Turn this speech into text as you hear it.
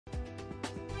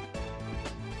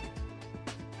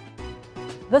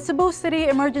The Cebu City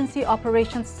Emergency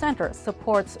Operations Center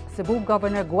supports Cebu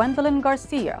Governor Gwendolyn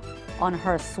Garcia on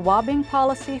her swabbing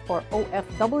policy for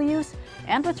OFWs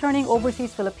and returning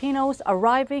overseas Filipinos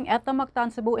arriving at the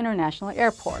Mactan Cebu International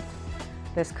Airport.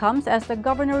 This comes as the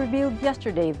governor revealed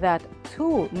yesterday that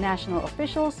two national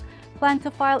officials plan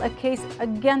to file a case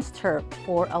against her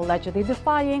for allegedly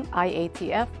defying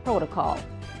IATF protocol.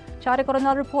 Chari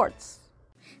Coronel reports.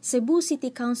 Cebu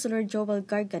City Councilor Joel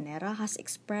Garganera has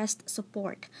expressed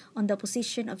support on the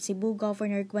position of Cebu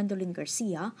Governor Gwendolyn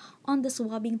Garcia on the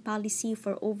swabbing policy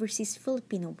for overseas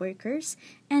Filipino workers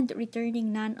and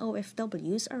returning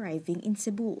non-OFWs arriving in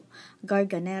Cebu.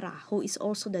 Garganera, who is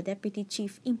also the Deputy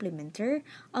Chief Implementer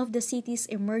of the city's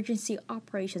Emergency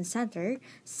Operations Center,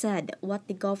 said what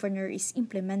the governor is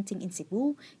implementing in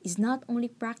Cebu is not only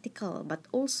practical but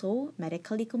also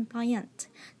medically compliant.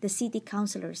 The city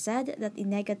councilor said that the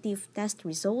negative test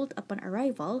result upon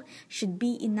arrival should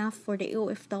be enough for the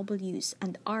OFWs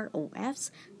and ROFs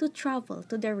to travel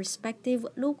to their respective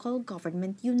local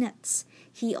government units.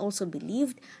 He also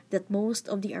believed that most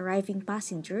of the arriving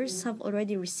passengers have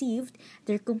already received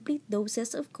their complete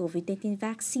doses of COVID-19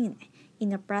 vaccine.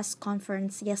 In a press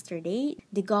conference yesterday,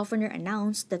 the governor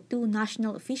announced that two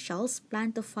national officials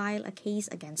plan to file a case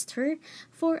against her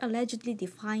for allegedly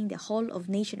defying the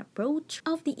whole-of-nation approach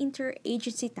of the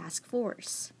Interagency Task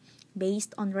Force.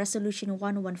 Based on Resolution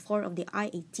 114 of the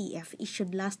IATF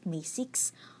issued last May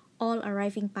 6, all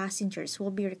arriving passengers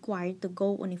will be required to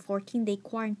go on a 14-day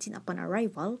quarantine upon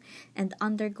arrival and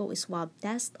undergo a swab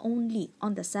test only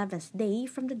on the 7th day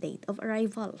from the date of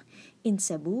arrival. In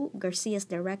Cebu, Garcia's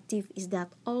directive is that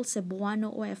all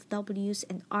Cebuano OFWs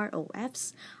and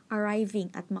ROFs arriving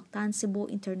at Mactan Cebu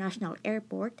International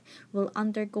Airport will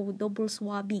undergo double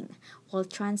swabbing, while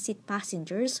transit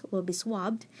passengers will be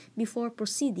swabbed before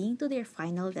proceeding to their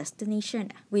final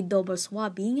destination. With double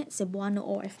swabbing, Cebuano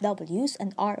OFWs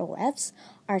and ROFs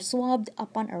are swabbed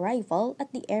upon arrival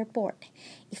at the airport.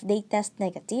 If they test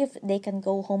negative, they can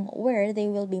go home where they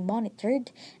will be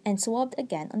monitored and swabbed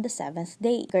again on the 7th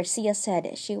day. Garcia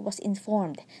said she was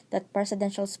informed that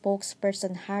Presidential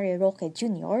Spokesperson Harry Roque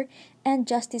Jr. and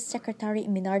Justice Secretary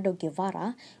Minardo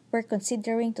Guevara were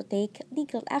considering to take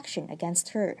legal action against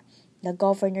her. The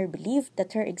governor believed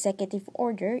that her executive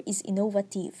order is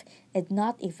innovative and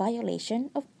not a violation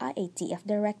of IATF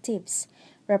directives.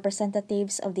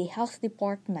 Representatives of the Health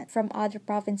Department from other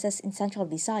provinces in Central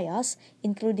Visayas,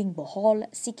 including Bohol,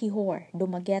 Siquijor,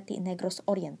 Dumaguete, Negros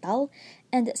Oriental,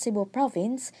 and Cebu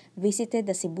Province, visited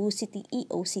the Cebu City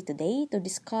EOC today to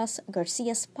discuss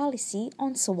Garcia's policy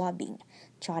on swabbing.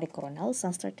 Chari Coronel,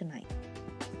 Sunstar Tonight.